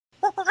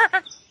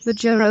The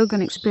Joe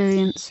Rogan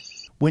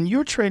Experience. When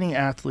you're training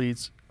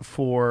athletes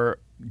for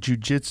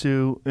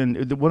jiu-jitsu,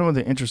 and one of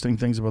the interesting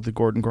things about the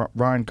Gordon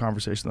Ryan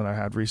conversation that I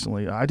had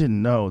recently, I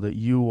didn't know that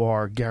you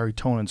are Gary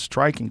Tonan's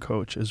striking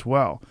coach as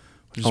well,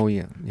 which is Oh,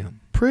 yeah, yeah.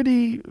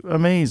 pretty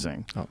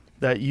amazing. Oh.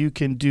 That you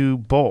can do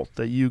both,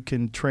 that you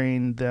can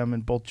train them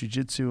in both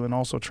jiu-jitsu and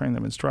also train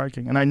them in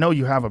striking. And I know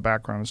you have a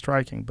background in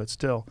striking, but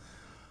still,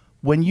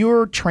 when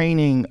you're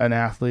training an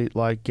athlete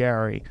like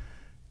Gary,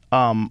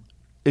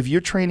 if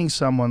you're training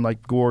someone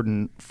like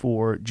Gordon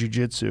for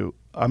jiu-jitsu,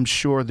 I'm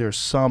sure there's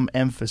some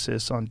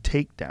emphasis on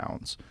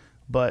takedowns,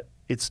 but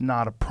it's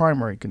not a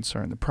primary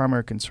concern. The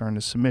primary concern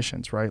is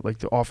submissions, right?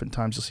 Like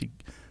oftentimes you'll see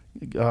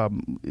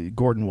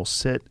Gordon will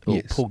sit,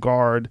 he'll pull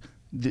guard,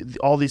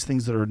 all these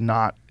things that are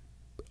not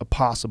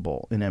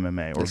possible in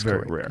MMA or That's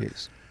very correct, rare.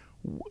 yes.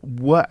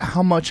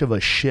 How much of a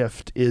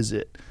shift is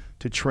it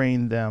to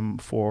train them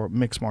for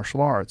mixed martial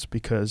arts?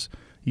 Because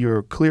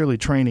you're clearly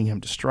training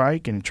him to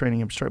strike and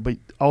training him to strike, but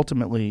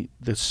ultimately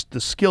the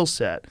skill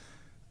set,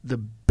 the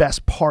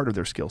best part of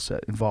their skill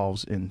set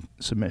involves in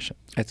submission.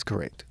 That's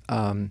correct.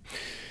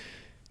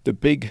 The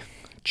big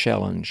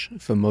challenge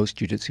for most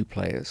jiu-jitsu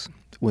players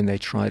when they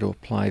try to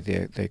apply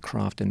their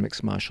craft in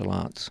mixed martial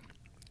arts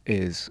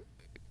is,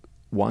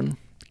 one,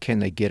 can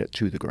they get it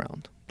to the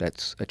ground?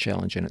 That's a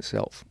challenge in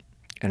itself.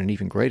 And an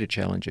even greater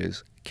challenge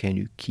is, can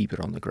you keep it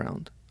on the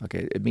ground?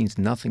 Okay, it means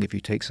nothing if you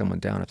take someone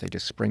down if they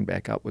just spring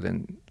back up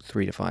within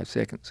 3 to 5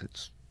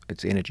 seconds.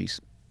 It's energy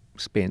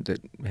spent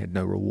that had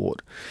no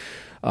reward.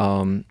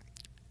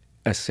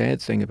 A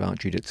sad thing about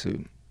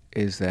jiu-jitsu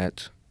is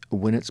that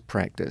when it's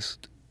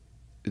practiced,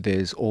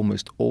 there's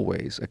almost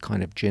always a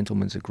kind of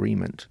gentleman's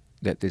agreement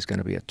that there's going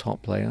to be a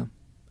top player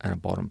and a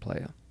bottom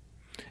player.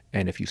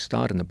 And if you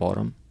start in the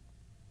bottom,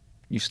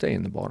 you stay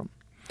in the bottom.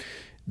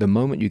 The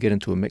moment you get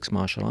into a mixed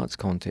martial arts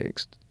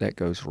context, that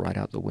goes right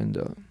out the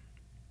window.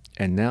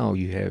 And now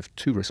you have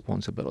two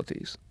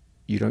responsibilities.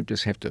 You don't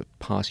just have to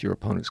pass your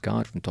opponent's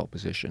guard from top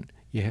position.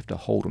 You have to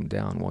hold them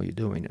down while you're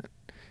doing it.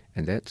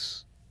 And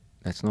that's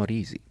not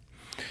easy.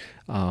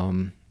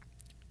 When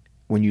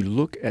you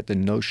look at the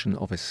notion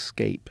of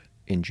escape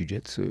in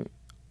jiu-jitsu,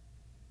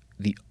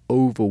 the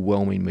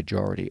overwhelming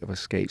majority of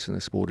escapes in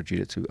the sport of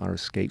jiu-jitsu are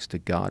escapes to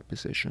guard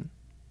position.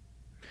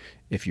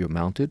 If you're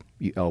mounted,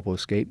 you elbow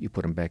escape, you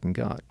put him back in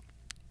guard.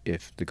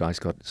 If the guy's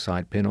got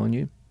side pin on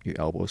you, you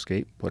elbow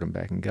escape, put him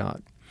back in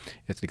guard.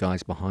 If the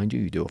guy's behind you,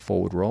 you do a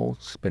forward roll,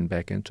 spin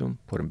back into him,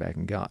 put him back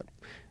in guard.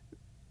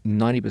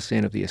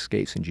 90% of the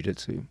escapes in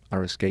jiu-jitsu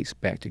are escapes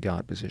back to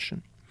guard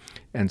position.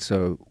 And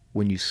so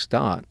when you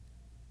start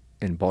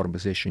in bottom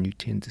position, you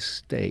tend to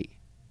stay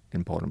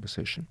in bottom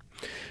position.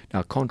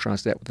 Now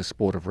contrast that with the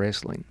sport of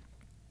wrestling,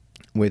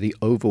 where the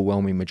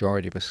overwhelming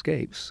majority of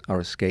escapes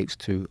are escapes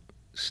to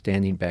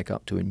standing back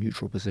up to a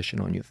neutral position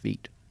on your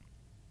feet.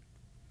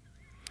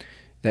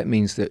 That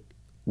means that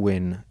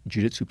when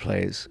jiu-jitsu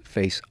players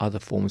face other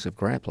forms of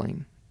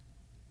grappling,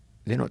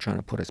 they're not trying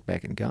to put us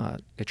back in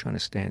guard, they're trying to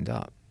stand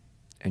up.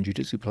 And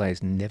jiu-jitsu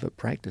players never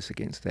practice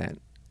against that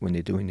when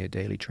they're doing their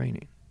daily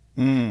training.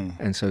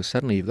 And so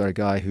suddenly you've got a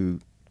guy who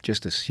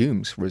just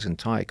assumes for his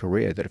entire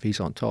career that if he's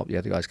on top, the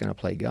other guy's going to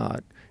play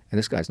guard. And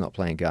this guy's not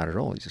playing guard at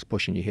all. He's just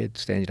pushing your head,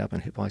 standing up,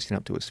 and hip hoisting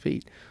up to his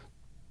feet.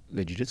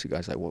 The jiu-jitsu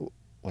guy's like, well,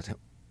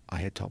 I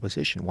had top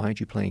position. Why aren't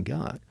you playing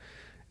guard?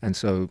 And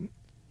so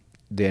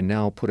they're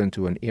now put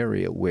into an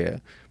area where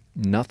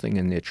nothing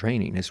in their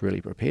training has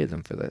really prepared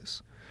them for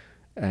this.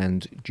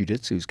 And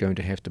jiu-jitsu is going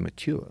to have to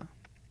mature.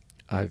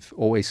 I've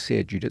always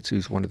said jiu-jitsu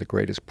is one of the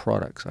greatest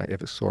products I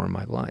ever saw in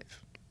my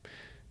life.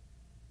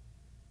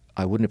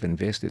 I wouldn't have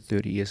invested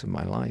 30 years of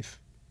my life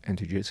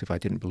into jiu-jitsu if I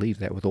didn't believe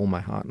that with all my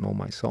heart and all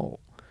my soul.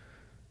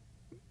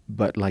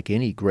 But like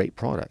any great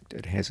product,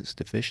 it has its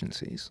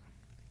deficiencies.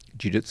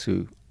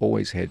 Jiu-jitsu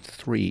always had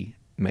 3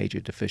 major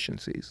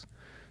deficiencies: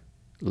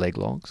 leg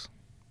locks,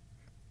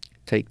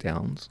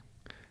 takedowns,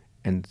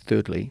 and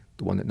thirdly,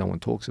 the one that no one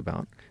talks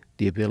about,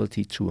 the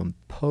ability to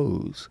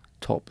impose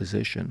top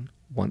position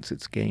once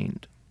it's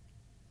gained.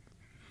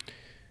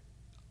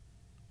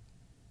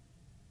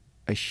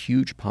 A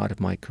huge part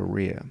of my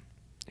career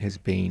has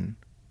been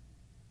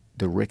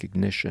the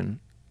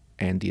recognition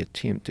and the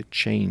attempt to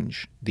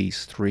change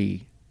these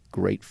 3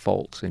 great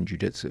faults in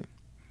jiu-jitsu.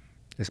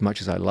 As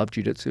much as I love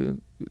jiu-jitsu,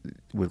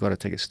 we've got to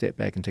take a step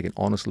back and take an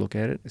honest look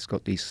at it. It's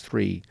got these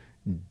 3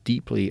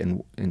 deeply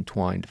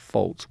entwined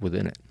faults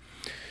within it.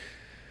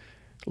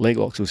 Leg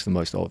locks was the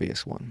most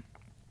obvious one.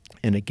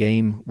 In a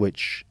game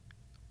which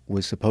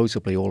was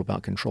supposedly all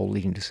about control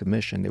leading to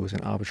submission, there was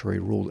an arbitrary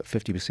rule that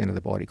 50% of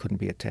the body couldn't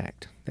be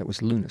attacked. That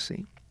was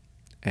lunacy.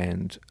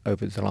 And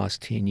over the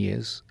last 10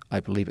 years,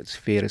 I believe it's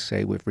fair to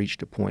say we've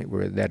reached a point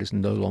where that is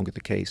no longer the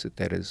case,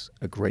 that is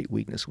a great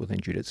weakness within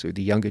jiu-jitsu.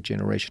 The younger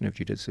generation of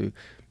jiu-jitsu,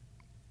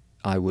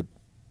 I would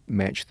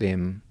match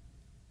them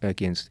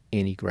against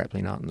any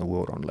grappling art in the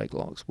world on leg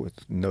locks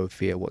with no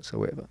fear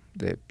whatsoever.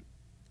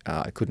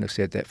 I couldn't have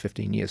said that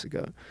 15 years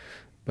ago,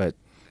 but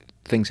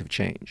things have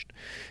changed.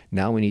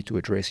 Now we need to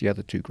address the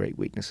other 2 great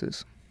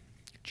weaknesses.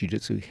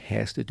 Jiu-jitsu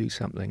has to do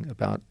something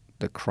about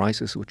the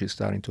crisis which is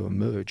starting to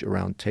emerge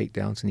around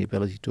takedowns and the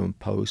ability to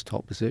impose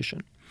top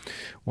position.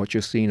 What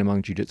you're seeing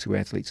among jiu-jitsu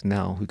athletes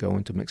now who go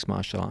into mixed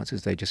martial arts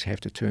is they just have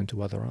to turn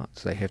to other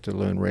arts. They have to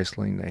learn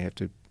wrestling, they have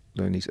to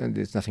learn these, and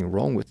there's nothing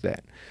wrong with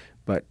that.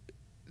 But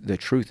the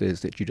truth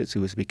is that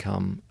jiu-jitsu has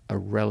become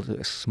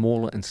a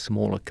smaller and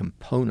smaller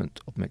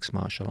component of mixed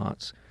martial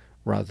arts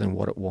rather than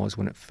what it was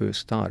when it first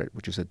started,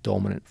 which is a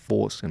dominant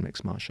force in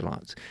mixed martial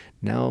arts.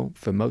 Now,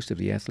 for most of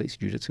the athletes,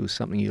 jiu-jitsu is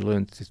something you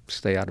learn to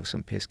stay out of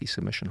some pesky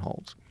submission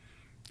holds.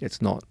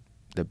 It's not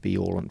the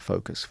be-all and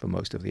focus for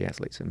most of the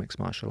athletes in mixed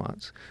martial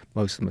arts.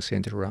 Most of them are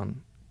centered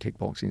around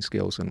kickboxing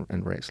skills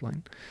and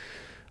wrestling.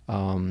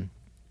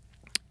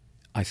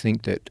 I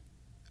think that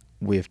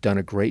we've done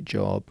a great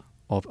job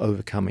of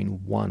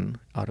overcoming 1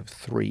 out of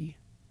 3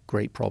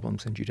 great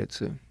problems in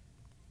jiu-jitsu,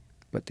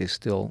 but there's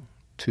still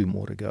 2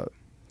 more to go.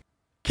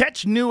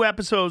 Catch new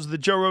episodes of the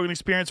Joe Rogan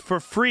Experience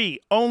for free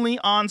only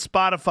on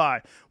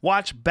Spotify.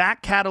 Watch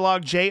back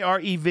catalog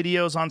JRE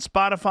videos on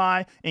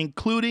Spotify,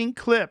 including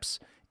clips.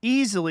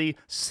 Easily,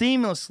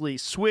 seamlessly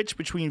switch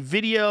between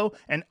video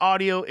and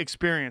audio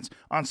experience.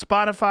 On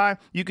Spotify,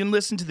 you can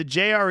listen to the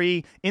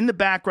JRE in the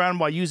background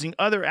while using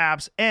other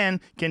apps and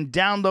can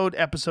download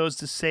episodes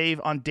to save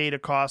on data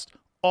cost,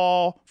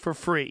 all for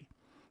free.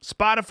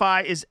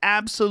 Spotify is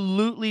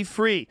absolutely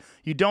free.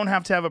 You don't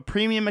have to have a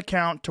premium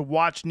account to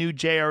watch new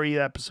JRE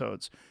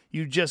episodes.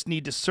 You just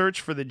need to search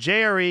for the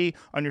JRE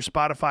on your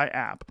Spotify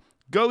app.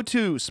 Go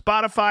to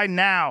Spotify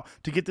now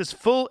to get this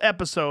full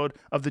episode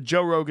of the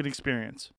Joe Rogan Experience.